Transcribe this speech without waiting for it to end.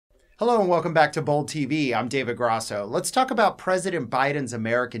Hello and welcome back to Bold TV. I'm David Grasso. Let's talk about President Biden's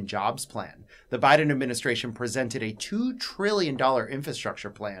American Jobs Plan. The Biden administration presented a $2 trillion infrastructure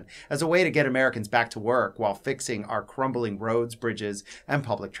plan as a way to get Americans back to work while fixing our crumbling roads, bridges, and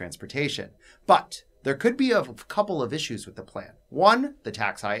public transportation. But there could be a couple of issues with the plan. One, the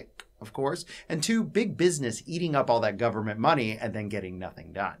tax hike, of course, and two, big business eating up all that government money and then getting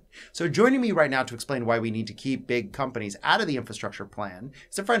nothing done. So joining me right now to explain why we need to keep big companies out of the infrastructure plan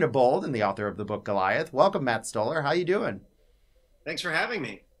is a friend of Bold and the author of the book Goliath. Welcome, Matt Stoller. How you doing? Thanks for having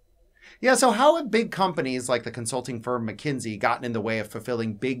me. Yeah, so how have big companies like the consulting firm McKinsey gotten in the way of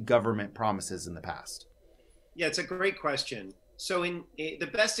fulfilling big government promises in the past? Yeah, it's a great question. So the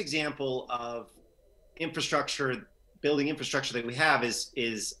best example of building infrastructure that we have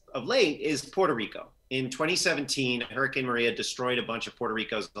is of late is Puerto Rico. In 2017, Hurricane Maria destroyed a bunch of Puerto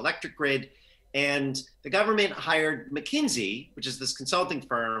Rico's electric grid, and the government hired McKinsey, which is this consulting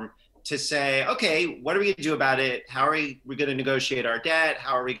firm, to say, okay, what are we going to do about it? How are we going to negotiate our debt?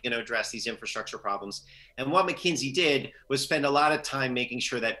 How are we going to address these infrastructure problems? And what McKinsey did was spend a lot of time making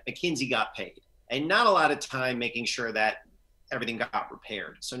sure that McKinsey got paid and not a lot of time making sure that everything got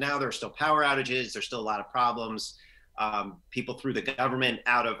repaired. So now there are still power outages. There's still a lot of problems. People threw the government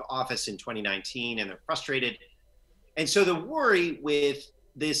out of office in 2019 and they're frustrated. And so the worry with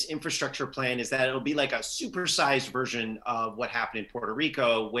this infrastructure plan is that it'll be like a supersized version of what happened in Puerto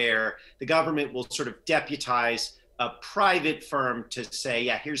Rico, where the government will sort of deputize a private firm to say,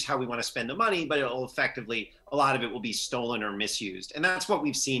 yeah, here's how we want to spend the money, but it'll effectively, a lot of it will be stolen or misused. And that's what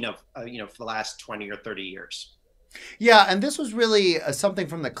we've seen of, for the last 20 or 30 years. Yeah, and this was really something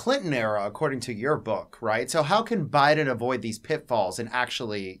from the Clinton era, according to your book, right? So how can Biden avoid these pitfalls and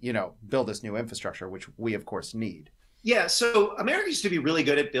actually, build this new infrastructure, which we, of course, need? Yeah, so America used to be really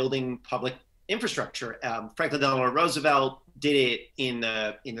good at building public infrastructure. Franklin Delano Roosevelt did it in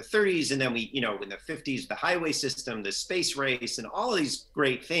the 30s, and then we, in the 50s, the highway system, the space race, and all of these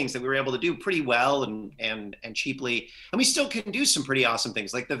great things that we were able to do pretty well and cheaply. And we still can do some pretty awesome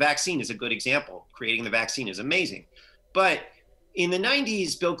things. Like the vaccine is a good example. Creating the vaccine is amazing. But in the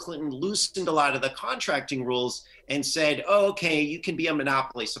 90s, Bill Clinton loosened a lot of the contracting rules and said, oh, okay, you can be a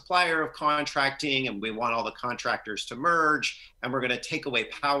monopoly supplier of contracting, and we want all the contractors to merge, and we're going to take away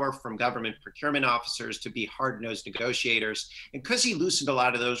power from government procurement officers to be hard-nosed negotiators. And because he loosened a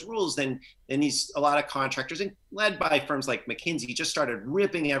lot of those rules, then a lot of contractors, and led by firms like McKinsey, just started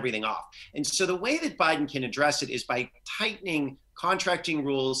ripping everything off. And so the way that Biden can address it is by tightening contracting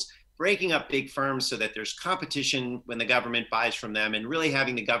rules, breaking up big firms so that there's competition when the government buys from them, and really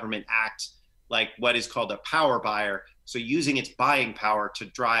having the government act like what is called a power buyer. So using its buying power to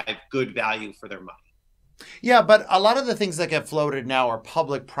drive good value for their money. Yeah, but a lot of the things that get floated now are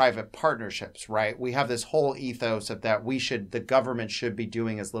public-private partnerships, right? We have this whole ethos of that the government should be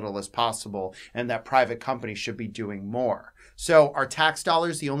doing as little as possible and that private companies should be doing more. So are tax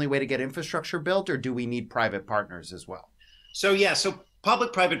dollars the only way to get infrastructure built, or do we need private partners as well? So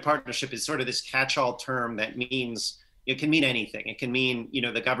public-private partnership is sort of this catch-all term that means it can mean anything. It can mean,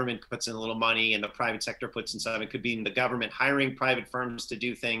 the government puts in a little money and the private sector puts in some. It could mean the government hiring private firms to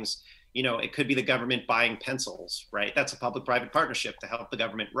do things. It could be the government buying pencils, right? That's a public-private partnership to help the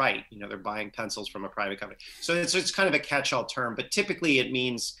government write. They're buying pencils from a private company. So it's kind of a catch-all term, but typically it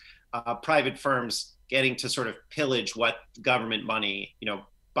means private firms getting to sort of pillage what government money,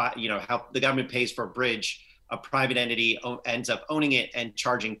 how the government pays for a bridge. A private entity ends up owning it and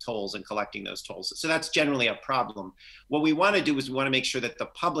charging tolls and collecting those tolls. So that's generally a problem. What we want to do is we want to make sure that the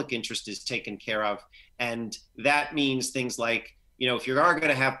public interest is taken care of. And that means things like, if you are going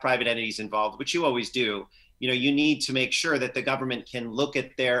to have private entities involved, which you always do, you need to make sure that the government can look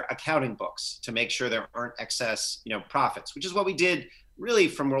at their accounting books to make sure there aren't excess, profits, which is what we did really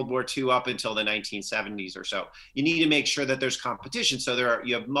from World War II up until the 1970s or so. You need to make sure that there's competition. So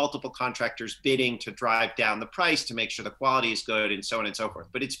you have multiple contractors bidding to drive down the price to make sure the quality is good and so on and so forth.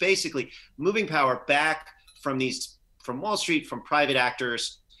 But it's basically moving power back from Wall Street, from private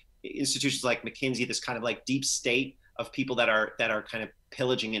actors, institutions like McKinsey, this kind of like deep state of people that are kind of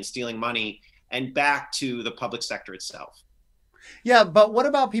pillaging and stealing money, and back to the public sector itself. Yeah, but what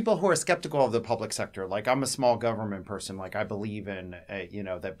about people who are skeptical of the public sector? Like, I'm a small government person. Like, I believe in,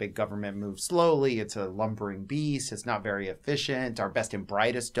 that big government moves slowly. It's a lumbering beast. It's not very efficient. Our best and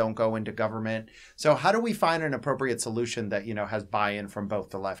brightest don't go into government. So how do we find an appropriate solution that, has buy-in from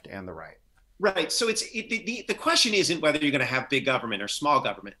both the left and the right? Right. So the question isn't whether you're going to have big government or small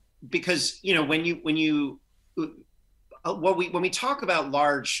government, because, when we talk about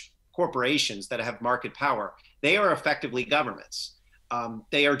large corporations that have market power, they are effectively governments.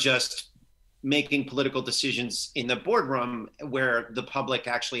 They are just making political decisions in the boardroom where the public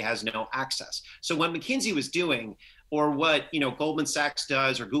actually has no access. So what McKinsey was doing, or what Goldman Sachs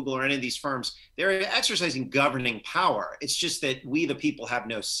does, or Google, or any of these firms, they're exercising governing power. It's just that we, the people, have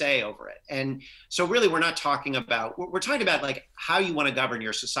no say over it. And so really we're talking about like how you want to govern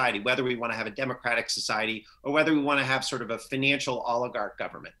your society, whether we want to have a democratic society or whether we want to have sort of a financial oligarch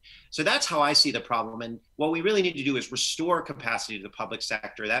government. So that's how I see the problem. And what we really need to do is restore capacity to the public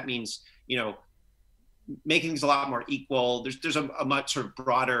sector. That means, making things a lot more equal. There's a much sort of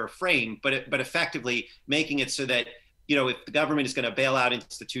broader frame, but effectively making it so that, if the government is going to bail out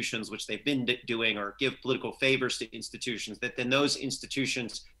institutions, which they've been doing, or give political favors to institutions, that then those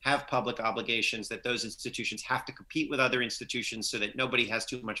institutions have public obligations, that those institutions have to compete with other institutions so that nobody has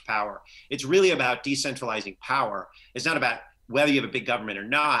too much power. It's really about decentralizing power. It's not about whether you have a big government or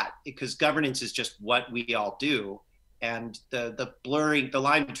not, because governance is just what we all do. And the blurring, the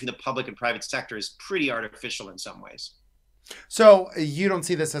line between the public and private sector is pretty artificial in some ways. So you don't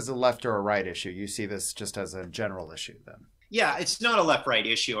see this as a left or a right issue. You see this just as a general issue then? Yeah, it's not a left-right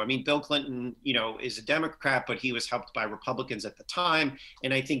issue. I mean, Bill Clinton, is a Democrat, but he was helped by Republicans at the time.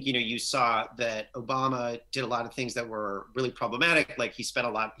 And I think, you saw that Obama did a lot of things that were really problematic. Like he spent a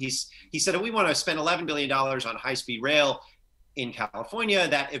lot, he said, we want to spend $11 billion on high-speed rail in California.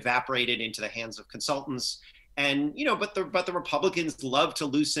 That evaporated into the hands of consultants. And, but the Republicans love to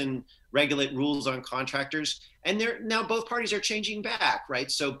loosen regulate rules on contractors. And now both parties are changing back, right?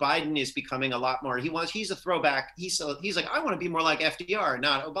 So Biden is becoming a lot more, he's a throwback. He's like, I want to be more like FDR,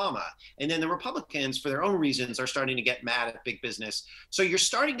 not Obama. And then the Republicans, for their own reasons, are starting to get mad at big business. So you're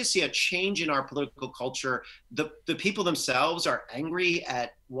starting to see a change in our political culture. The people themselves are angry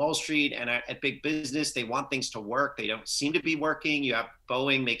at Wall Street and at big business. They want things to work. They don't seem to be working. You have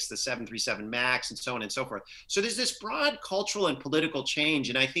Boeing makes the 737 MAX and so on and so forth. So there's this broad cultural and political change.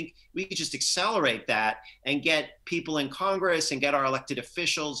 And I think we could just accelerate that and get people in Congress and get our elected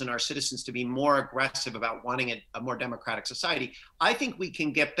officials and our citizens to be more aggressive about wanting a more democratic society. I think we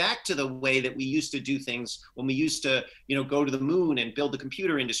can get back to the way that we used to do things when we used to, go to the moon and build the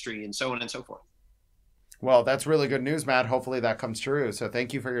computer industry and so on and so forth. Well, that's really good news, Matt. Hopefully that comes true. So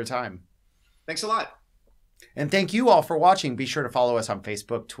thank you for your time. Thanks a lot. And thank you all for watching. Be sure to follow us on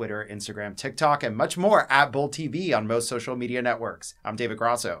Facebook, Twitter, Instagram, TikTok, and much more at Bull TV on most social media networks. I'm David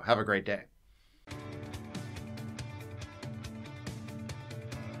Grasso. Have a great day.